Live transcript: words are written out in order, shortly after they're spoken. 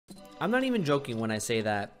I'm not even joking when I say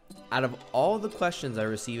that out of all the questions I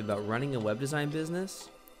receive about running a web design business,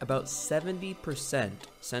 about 70%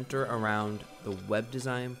 center around the web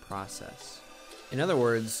design process. In other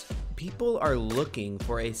words, people are looking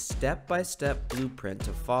for a step-by-step blueprint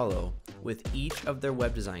to follow with each of their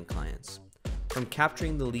web design clients, from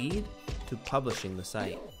capturing the lead to publishing the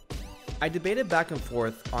site. I debated back and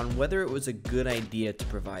forth on whether it was a good idea to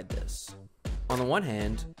provide this. On the one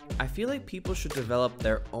hand, I feel like people should develop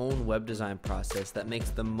their own web design process that makes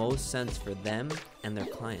the most sense for them and their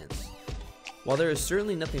clients. While there is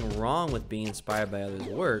certainly nothing wrong with being inspired by others'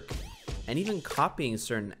 work, and even copying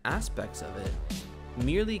certain aspects of it,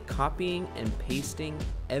 merely copying and pasting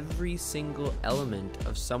every single element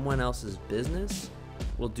of someone else's business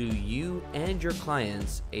will do you and your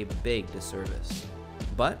clients a big disservice.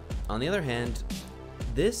 But on the other hand,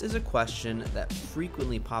 this is a question that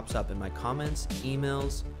frequently pops up in my comments,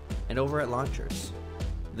 emails, and over at launchers.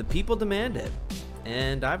 The people demand it,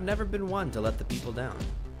 and I've never been one to let the people down.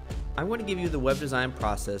 I'm going to give you the web design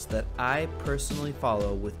process that I personally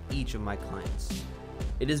follow with each of my clients.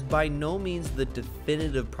 It is by no means the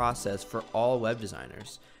definitive process for all web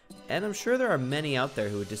designers, and I'm sure there are many out there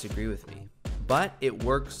who would disagree with me, but it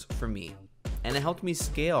works for me, and it helped me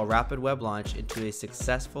scale Rapid Web Launch into a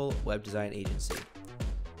successful web design agency.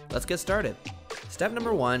 Let's get started. Step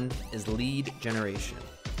number 1 is lead generation.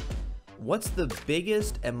 What's the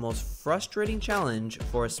biggest and most frustrating challenge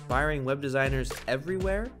for aspiring web designers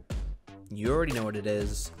everywhere? You already know what it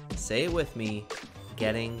is. Say it with me: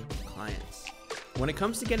 getting clients. When it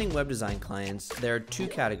comes to getting web design clients, there are two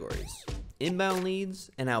categories: inbound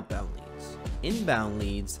leads and outbound leads. Inbound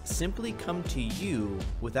leads simply come to you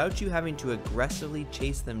without you having to aggressively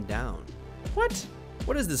chase them down. What?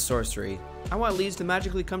 What is this sorcery? I want leads to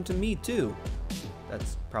magically come to me too.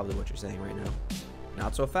 That's probably what you're saying right now.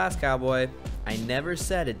 Not so fast, cowboy. I never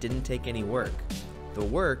said it didn't take any work. The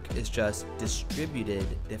work is just distributed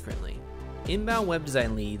differently. Inbound web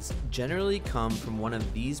design leads generally come from one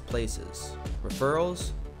of these places: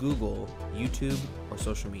 referrals, Google, YouTube, or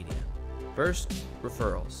social media. First,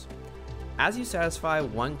 referrals. As you satisfy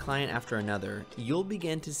one client after another, you'll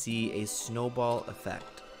begin to see a snowball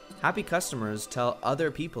effect. Happy customers tell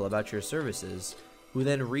other people about your services, who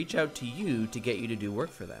then reach out to you to get you to do work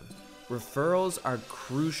for them. Referrals are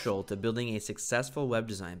crucial to building a successful web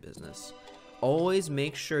design business. Always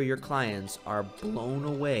make sure your clients are blown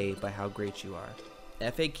away by how great you are.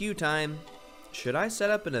 FAQ time. Should I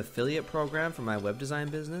set up an affiliate program for my web design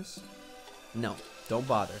business? No, don't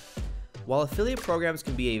bother. While affiliate programs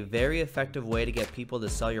can be a very effective way to get people to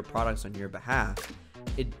sell your products on your behalf,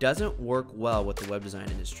 it doesn't work well with the web design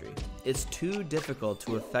industry. It's too difficult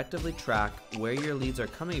to effectively track where your leads are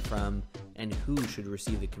coming from and who should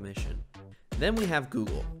receive the commission. Then we have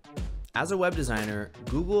Google. As a web designer,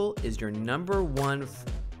 Google is your number one.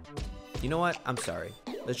 You know what? I'm sorry.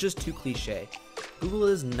 That's just too cliche. Google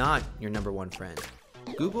is not your number one friend.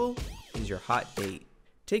 Google is your hot date.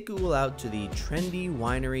 Take Google out to the trendy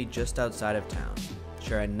winery just outside of town.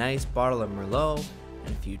 Share a nice bottle of Merlot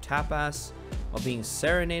and a few tapas while being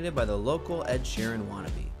serenaded by the local Ed Sheeran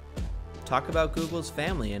wannabe. Talk about Google's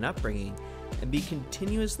family and upbringing and be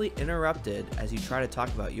continuously interrupted as you try to talk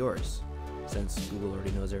about yours, since Google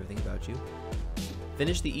already knows everything about you.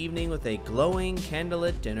 Finish the evening with a glowing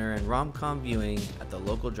candlelit dinner and rom-com viewing at the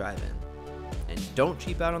local drive-in. And don't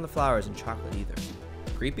cheap out on the flowers and chocolate either.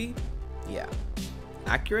 Creepy? Yeah.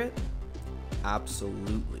 Accurate?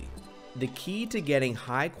 Absolutely. The key to getting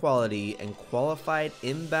high quality and qualified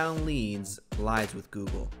inbound leads lies with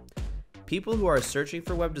Google. People who are searching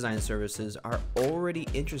for web design services are already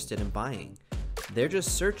interested in buying. They're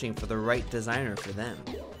just searching for the right designer for them.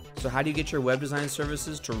 So how do you get your web design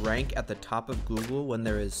services to rank at the top of Google when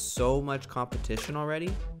there is so much competition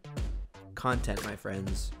already? Content, my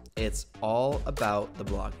friends. It's all about the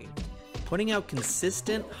blogging. Putting out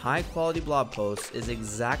consistent, high-quality blog posts is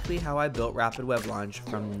exactly how I built Rapid Web Launch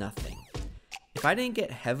from nothing. If I didn't get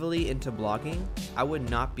heavily into blogging, I would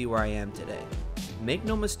not be where I am today. Make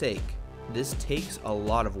no mistake, this takes a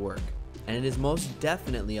lot of work, and it is most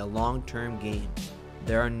definitely a long-term game.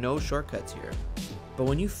 There are no shortcuts here. But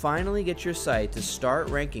when you finally get your site to start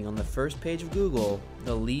ranking on the first page of Google,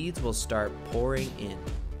 the leads will start pouring in.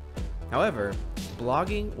 However,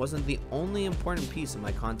 blogging wasn't the only important piece of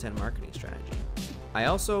my content marketing strategy. I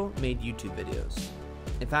also made YouTube videos.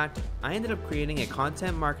 In fact, I ended up creating a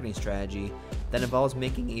content marketing strategy that involves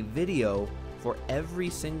making a video for every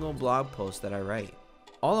single blog post that I write.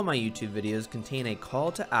 All of my YouTube videos contain a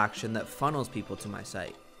call to action that funnels people to my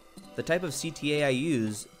site. The type of CTA I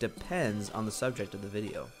use depends on the subject of the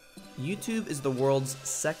video. YouTube is the world's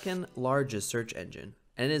second largest search engine,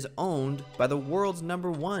 and it is owned by the world's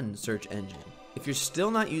 #1 search engine. If you're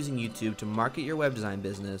still not using YouTube to market your web design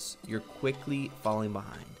business, you're quickly falling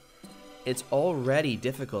behind. It's already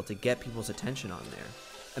difficult to get people's attention on there.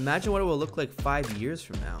 Imagine what it will look like 5 years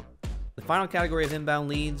from now. The final category of inbound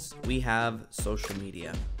leads, we have social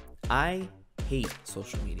media. I hate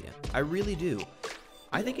social media. I really do.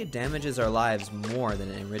 I think it damages our lives more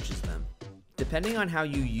than it enriches them. Depending on how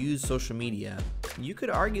you use social media, you could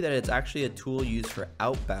argue that it's actually a tool used for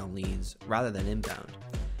outbound leads rather than inbound.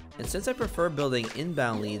 And since I prefer building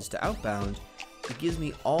inbound leads to outbound, it gives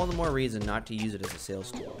me all the more reason not to use it as a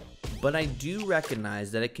sales tool. But I do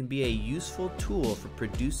recognize that it can be a useful tool for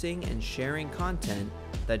producing and sharing content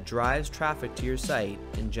that drives traffic to your site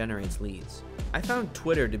and generates leads. I found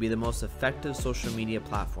Twitter to be the most effective social media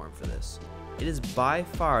platform for this. It is by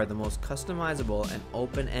far the most customizable and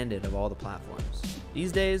open-ended of all the platforms.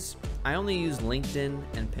 These days, I only use LinkedIn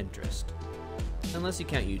and Pinterest. Unless you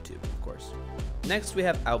count YouTube, of course. Next, we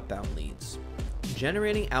have outbound leads.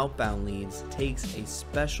 Generating outbound leads takes a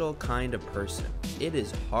special kind of person. It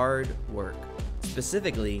is hard work.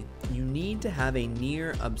 Specifically, you need to have a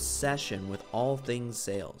near obsession with all things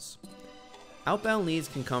sales. Outbound leads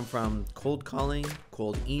can come from cold calling,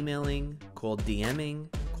 cold emailing, cold DMing,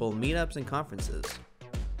 cold meetups, and conferences.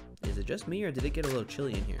 Is it just me or did it get a little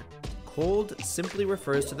chilly in here? Cold simply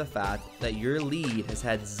refers to the fact that your lead has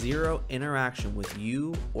had zero interaction with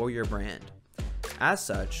you or your brand. As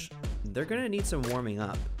such, they're going to need some warming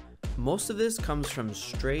up. Most of this comes from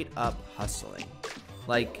straight up hustling,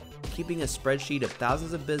 like keeping a spreadsheet of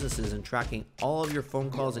thousands of businesses and tracking all of your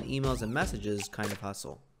phone calls and emails and messages kind of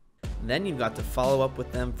hustle. Then you've got to follow up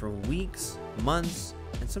with them for weeks, months,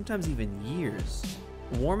 and sometimes even years.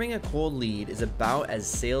 Warming a cold lead is about as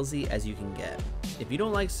salesy as you can get. If you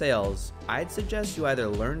don't like sales, I'd suggest you either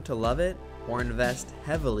learn to love it or invest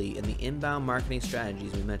heavily in the inbound marketing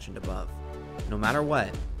strategies we mentioned above. No matter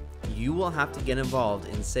what, you will have to get involved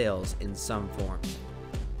in sales in some form.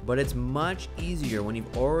 But it's much easier when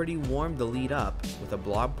you've already warmed the lead up with a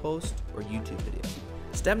blog post or YouTube video.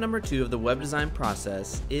 Step number 2 of the web design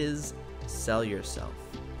process is sell yourself.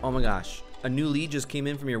 Oh my gosh, a new lead just came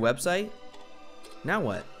in from your website? Now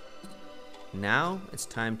what? Now it's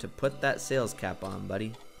time to put that sales cap on,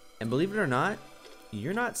 buddy. And believe it or not,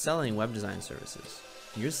 you're not selling web design services.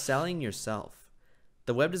 You're selling yourself.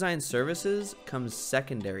 The web design services comes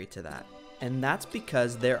secondary to that. And that's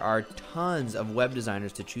because there are tons of web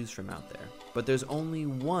designers to choose from out there. But there's only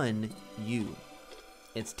one you.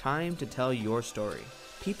 It's time to tell your story.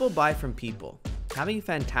 People buy from people. Having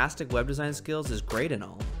fantastic web design skills is great and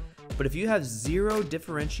all, but if you have zero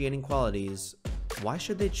differentiating qualities, why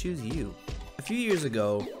should they choose you? A few years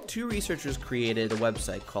ago, 2 researchers created a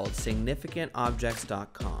website called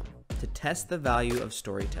SignificantObjects.com to test the value of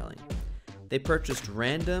storytelling. They purchased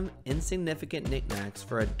random, insignificant knickknacks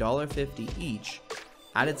for $1.50 each,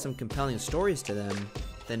 added some compelling stories to them,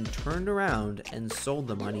 then turned around and sold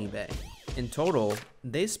them on eBay. In total,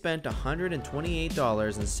 they spent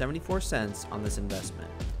 $128.74 on this investment.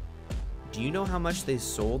 Do you know how much they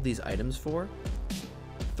sold these items for?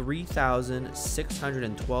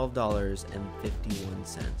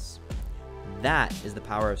 $3,612.51. That is the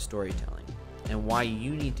power of storytelling and why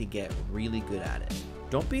you need to get really good at it.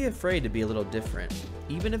 Don't be afraid to be a little different,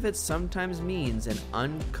 even if it sometimes means an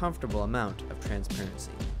uncomfortable amount of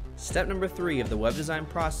transparency. Step number 3 of the web design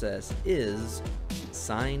process is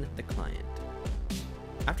sign the client.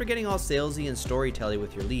 After getting all salesy and storytelly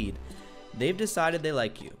with your lead, they've decided they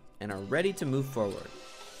like you and are ready to move forward.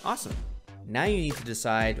 Awesome. Now you need to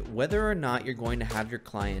decide whether or not you're going to have your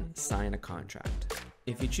client sign a contract.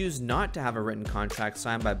 If you choose not to have a written contract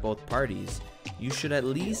signed by both parties, you should at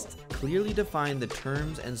least clearly define the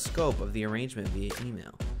terms and scope of the arrangement via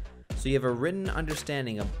email, so you have a written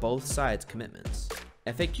understanding of both sides' commitments.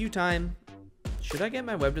 FAQ time. Should I get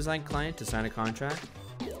my web design client to sign a contract?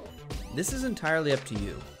 This is entirely up to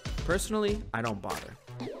you. Personally, I don't bother.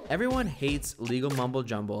 Everyone hates legal mumbo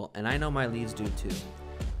jumbo, and I know my leads do too.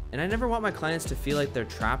 And I never want my clients to feel like they're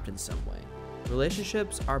trapped in some way.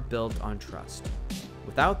 Relationships are built on trust.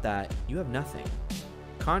 Without that, you have nothing.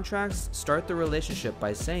 Contracts start the relationship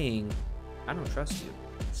by saying, I don't trust you.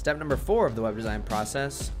 Step number 4 of the web design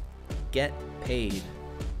process, get paid.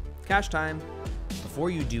 Cash time. Before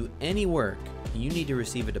you do any work, you need to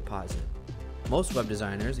receive a deposit. Most web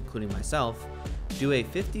designers, including myself, do a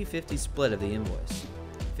 50-50 split of the invoice.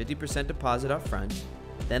 50% deposit up front,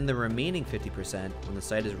 then the remaining 50% when the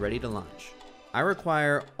site is ready to launch. I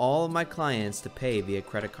require all of my clients to pay via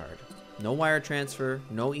credit card. No wire transfer,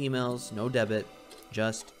 no emails, no debit,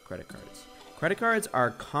 just credit cards. Credit cards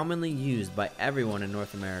are commonly used by everyone in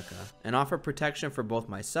North America and offer protection for both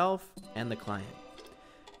myself and the client.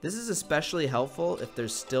 This is especially helpful if they're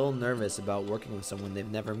still nervous about working with someone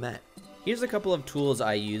they've never met. Here's a couple of tools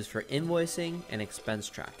I use for invoicing and expense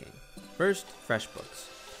tracking. First, FreshBooks.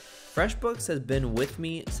 FreshBooks has been with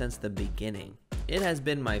me since the beginning. It has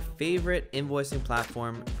been my favorite invoicing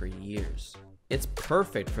platform for years. It's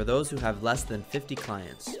perfect for those who have less than 50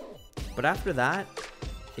 clients. But after that,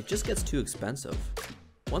 it just gets too expensive.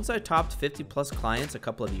 Once I topped 50 plus clients a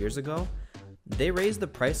couple of years ago, they raised the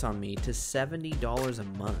price on me to $70 a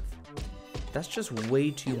month. That's just way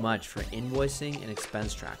too much for invoicing and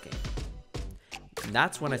expense tracking. And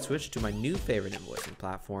that's when I switched to my new favorite invoicing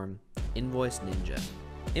platform, Invoice Ninja.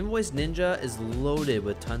 Invoice Ninja is loaded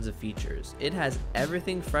with tons of features. It has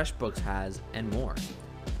everything FreshBooks has and more.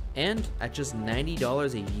 And at just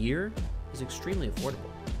 $90 a year is extremely affordable.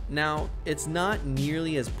 Now, it's not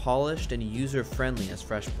nearly as polished and user-friendly as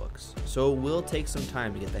FreshBooks, so it will take some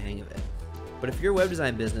time to get the hang of it. But if your web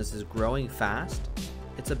design business is growing fast,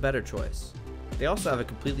 it's a better choice. They also have a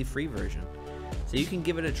completely free version, so you can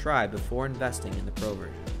give it a try before investing in the pro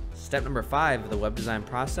version. Step number 5 of the web design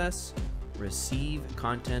process, receive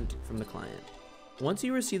content from the client. Once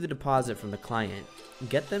you receive the deposit from the client,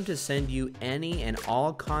 get them to send you any and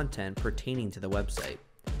all content pertaining to the website.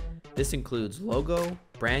 This includes logo,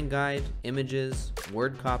 brand guide, images,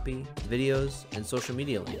 word copy, videos, and social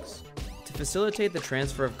media links. To facilitate the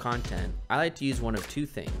transfer of content, I like to use one of two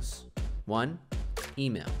things. 1,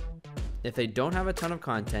 email. If they don't have a ton of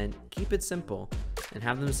content, keep it simple and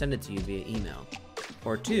have them send it to you via email.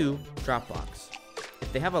 Or 2, Dropbox.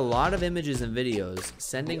 If they have a lot of images and videos,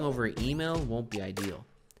 sending over email won't be ideal.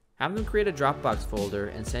 Have them create a Dropbox folder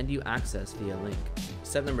and send you access via link.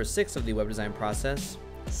 Step number 6 of the web design process,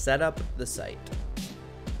 set up the site.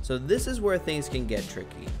 So this is where things can get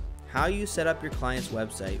tricky. How you set up your client's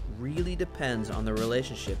website really depends on the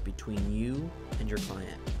relationship between you and your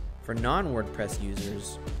client. For non-WordPress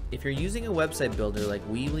users, if you're using a website builder like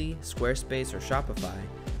Weebly, Squarespace, or Shopify,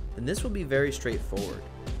 then this will be very straightforward.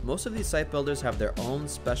 Most of these site builders have their own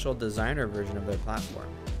special designer version of their platform.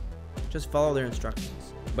 Just follow their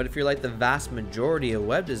instructions. But if you're like the vast majority of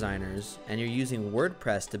web designers and you're using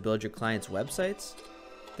WordPress to build your clients' websites,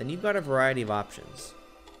 then you've got a variety of options.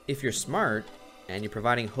 If you're smart and you're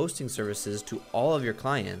providing hosting services to all of your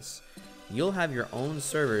clients, you'll have your own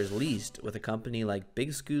servers leased with a company like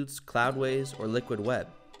Big Scoots, Cloudways, or Liquid Web,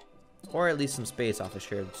 or at least some space off a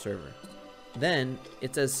shared server. Then,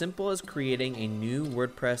 it's as simple as creating a new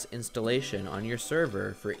WordPress installation on your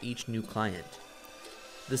server for each new client.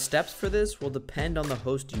 The steps for this will depend on the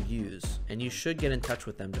host you use, and you should get in touch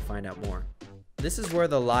with them to find out more. This is where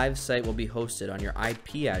the live site will be hosted on your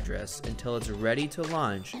IP address until it's ready to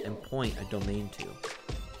launch and point a domain to.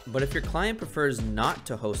 But if your client prefers not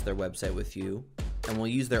to host their website with you and will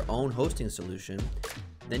use their own hosting solution,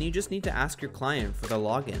 then you just need to ask your client for the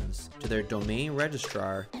logins to their domain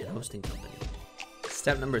registrar and hosting company.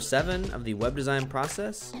 Step number 7 of the web design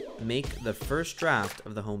process, make the first draft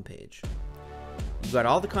of the homepage. You've got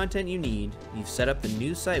all the content you need, you've set up the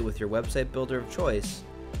new site with your website builder of choice.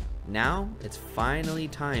 Now it's finally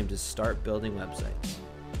time to start building websites.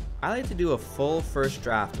 I like to do a full first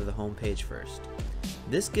draft of the homepage first.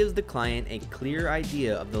 This gives the client a clear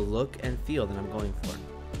idea of the look and feel that I'm going for.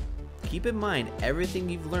 Keep in mind everything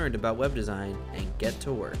you've learned about web design and get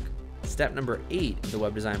to work. Step number 8 of the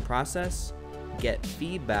web design process, get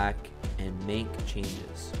feedback and make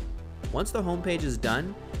changes. Once the homepage is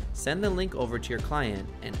done, send the link over to your client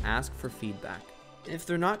and ask for feedback. If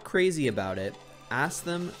they're not crazy about it, ask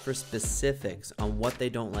them for specifics on what they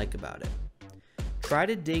don't like about it. Try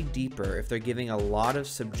to dig deeper if they're giving a lot of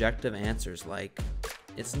subjective answers like,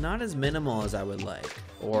 it's not as minimal as I would like,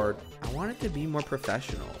 or I want it to be more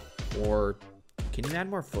professional, or can you add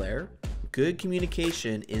more flair? Good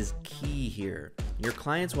communication is key here. Your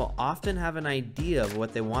clients will often have an idea of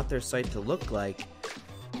what they want their site to look like,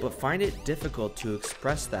 but find it difficult to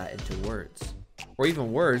express that into words. Or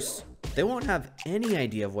even worse, they won't have any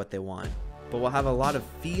idea of what they want, but will have a lot of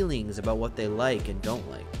feelings about what they like and don't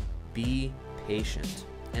like. Be patient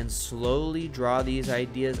and slowly draw these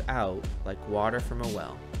ideas out like water from a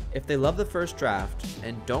well. If they love the first draft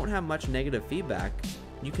and don't have much negative feedback,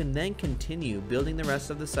 you can then continue building the rest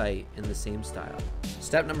of the site in the same style.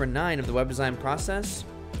 Step number 9 of the web design process,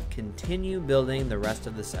 continue building the rest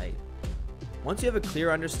of the site. Once you have a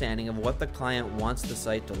clear understanding of what the client wants the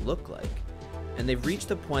site to look like, and they've reached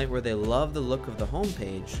the point where they love the look of the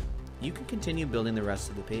homepage, you can continue building the rest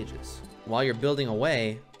of the pages. While you're building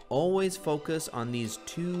away, always focus on these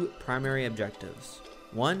 2 primary objectives.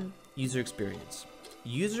 1, user experience.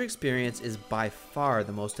 User experience is by far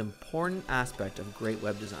the most important aspect of great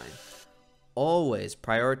web design. Always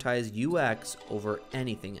prioritize UX over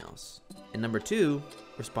anything else. And number 2,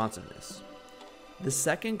 responsiveness. The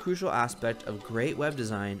second crucial aspect of great web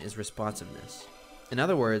design is responsiveness. In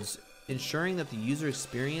other words, ensuring that the user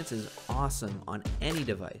experience is awesome on any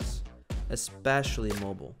device, especially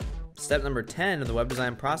mobile. Step number 10 of the web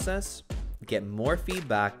design process, get more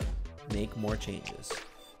feedback, make more changes.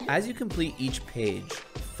 As you complete each page,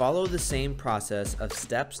 follow the same process of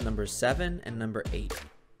steps number 7 and number 8.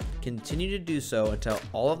 Continue to do so until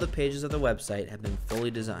all of the pages of the website have been fully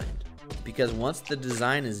designed. Because once the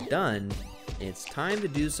design is done, it's time to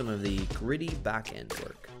do some of the gritty back-end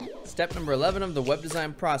work. Step number 11 of the web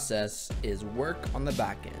design process is work on the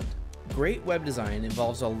back end. Great web design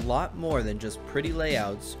involves a lot more than just pretty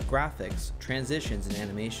layouts, graphics, transitions, and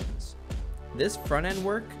animations. This front-end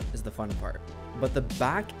work is the fun part, but the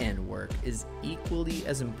back-end work is equally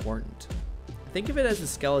as important. Think of it as the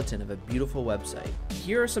skeleton of a beautiful website.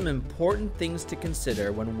 Here are some important things to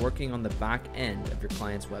consider when working on the back end of your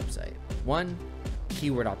client's website. 1.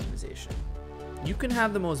 Keyword optimization. You can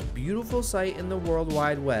have the most beautiful site in the World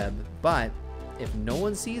Wide Web, but if no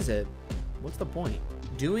one sees it, what's the point?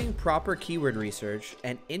 Doing proper keyword research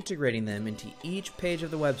and integrating them into each page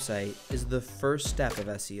of the website is the first step of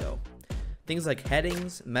SEO. Things like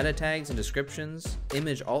headings, meta tags, and descriptions,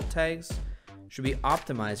 image alt tags should be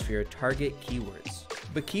optimized for your target keywords.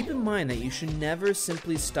 But keep in mind that you should never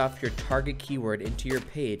simply stuff your target keyword into your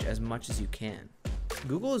page as much as you can.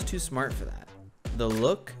 Google is too smart for that. The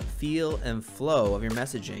look, feel, and flow of your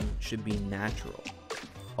messaging should be natural.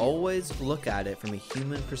 Always look at it from a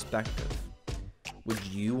human perspective. Would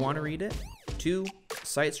you want to read it? 2.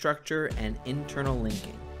 Site structure and internal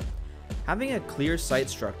linking. Having a clear site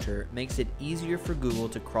structure makes it easier for Google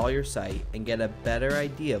to crawl your site and get a better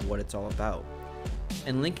idea of what it's all about.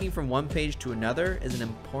 And linking from one page to another is an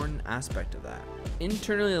important aspect of that.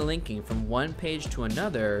 Internally linking from one page to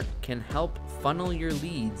another can help funnel your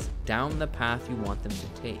leads down the path you want them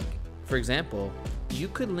to take. For example, you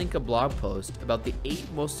could link a blog post about the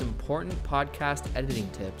 8 most important podcast editing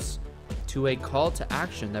tips to a call to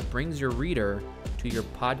action that brings your reader to your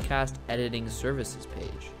podcast editing services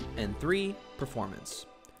page. And 3, performance.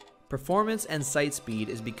 Performance and site speed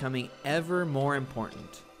is becoming ever more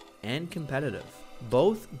important and competitive.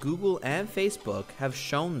 Both Google and Facebook have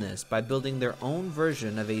shown this by building their own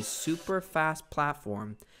version of a super fast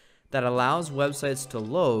platform that allows websites to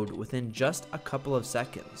load within just a couple of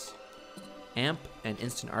seconds. AMP and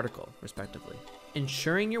Instant Article, respectively.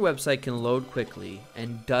 Ensuring your website can load quickly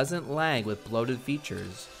and doesn't lag with bloated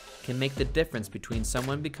features can make the difference between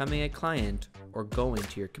someone becoming a client or going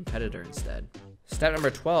to your competitor instead. Step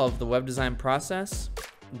number 12, the web design process,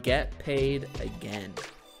 get paid again.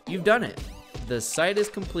 You've done it. The site is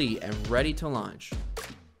complete and ready to launch.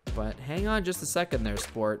 But hang on just a second there,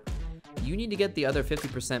 sport. You need to get the other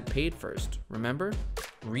 50% paid first, remember?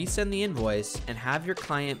 Resend the invoice and have your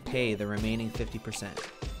client pay the remaining 50%.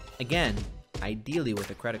 Again, ideally with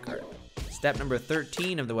a credit card. Step number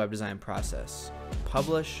 13 of the web design process,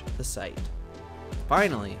 publish the site.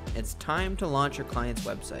 Finally, it's time to launch your client's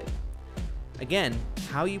website. Again,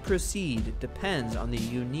 how you proceed depends on the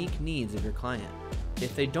unique needs of your client.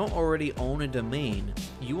 If they don't already own a domain,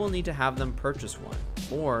 you will need to have them purchase one,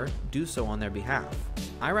 or do so on their behalf.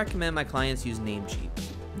 I recommend my clients use Namecheap.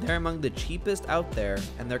 They're among the cheapest out there,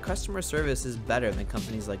 and their customer service is better than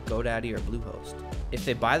companies like GoDaddy or Bluehost. If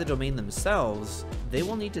they buy the domain themselves, they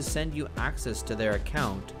will need to send you access to their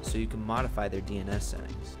account so you can modify their DNS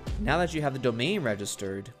settings. Now that you have the domain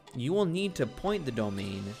registered, you will need to point the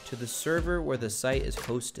domain to the server where the site is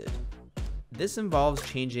hosted. This involves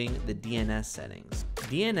changing the DNS settings.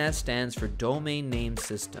 DNS stands for Domain Name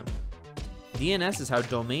System. DNS is how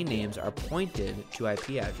domain names are pointed to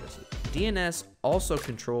IP addresses. DNS also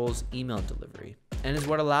controls email delivery and is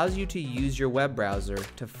what allows you to use your web browser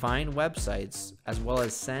to find websites as well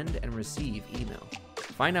as send and receive email.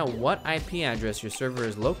 Find out what IP address your server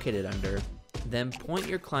is located under, then point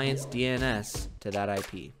your client's DNS to that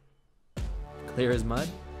IP. Clear as mud?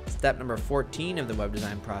 Step number 14 of the web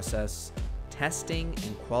design process, testing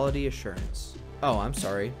and quality assurance. Oh, I'm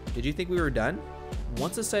sorry. Did you think we were done?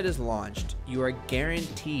 Once a site is launched, you are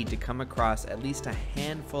guaranteed to come across at least a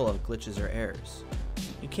handful of glitches or errors.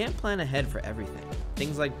 You can't plan ahead for everything.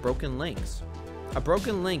 Things like broken links. A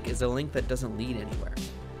broken link is a link that doesn't lead anywhere.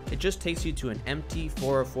 It just takes you to an empty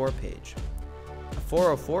 404 page. A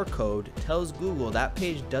 404 code tells Google that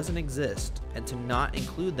page doesn't exist and to not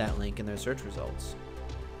include that link in their search results.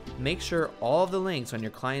 Make sure all of the links on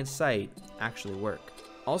your client's site actually work.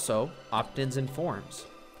 Also, opt-ins and forms.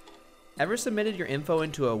 Ever submitted your info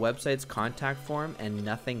into a website's contact form and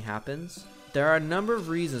nothing happens? There are a number of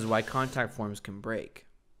reasons why contact forms can break.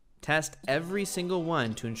 Test every single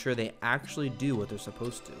one to ensure they actually do what they're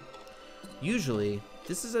supposed to. Usually,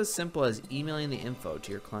 this is as simple as emailing the info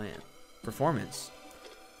to your client. Performance.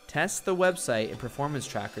 Test the website and performance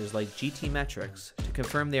trackers like GTmetrix to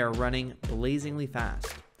confirm they are running blazingly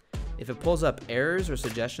fast. If it pulls up errors or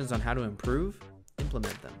suggestions on how to improve,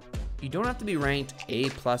 implement them. You don't have to be ranked A+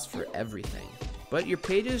 for everything, but your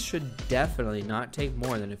pages should definitely not take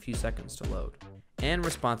more than a few seconds to load. And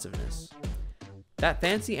responsiveness. That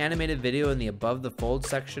fancy animated video in the above the fold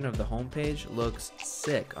section of the homepage looks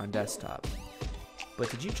sick on desktop. But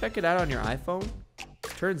did you check it out on your iPhone?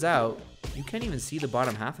 Turns out, you can't even see the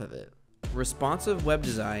bottom half of it. Responsive web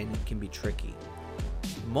design can be tricky.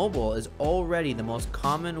 Mobile is already the most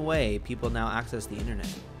common way people now access the internet,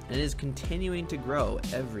 and it is continuing to grow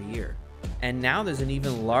every year. And now there's an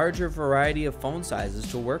even larger variety of phone sizes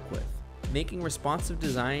to work with, making responsive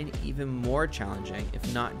design even more challenging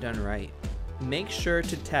if not done right. Make sure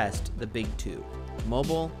to test the big two,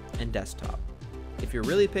 mobile and desktop. If you're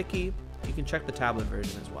really picky, you can check the tablet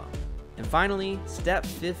version as well. And finally, step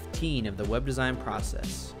 15 of the web design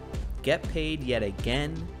process. Get paid yet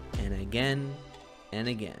again and again and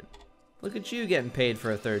again. Look at you getting paid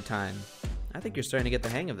for a third time. I think you're starting to get the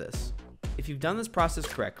hang of this. If you've done this process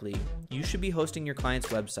correctly, you should be hosting your client's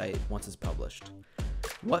website once it's published.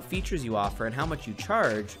 What features you offer and how much you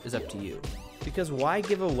charge is up to you. Because why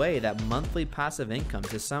give away that monthly passive income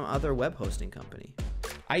to some other web hosting company?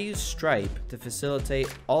 I use Stripe to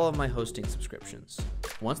facilitate all of my hosting subscriptions.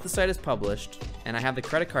 Once the site is published and I have the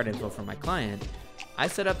credit card info for my client, I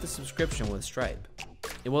set up the subscription with Stripe.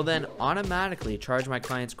 It will then automatically charge my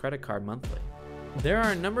client's credit card monthly. There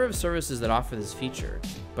are a number of services that offer this feature,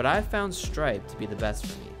 but I've found Stripe to be the best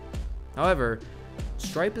for me. However,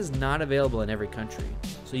 Stripe is not available in every country,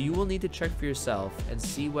 so you will need to check for yourself and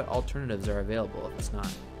see what alternatives are available if it's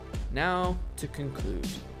not. Now, to conclude.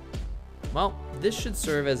 Well, this should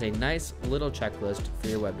serve as a nice little checklist for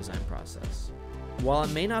your web design process. While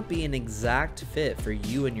it may not be an exact fit for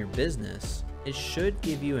you and your business, it should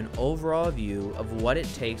give you an overall view of what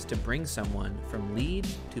it takes to bring someone from lead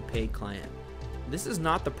to paid client. This is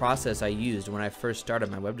not the process I used when I first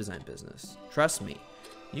started my web design business. Trust me,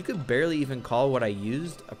 you could barely even call what I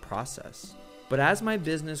used a process. But as my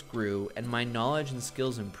business grew and my knowledge and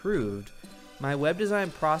skills improved, my web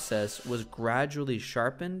design process was gradually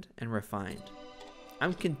sharpened and refined.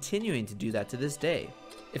 I'm continuing to do that to this day.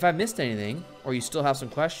 If I missed anything, or you still have some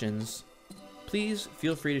questions, please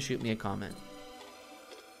feel free to shoot me a comment.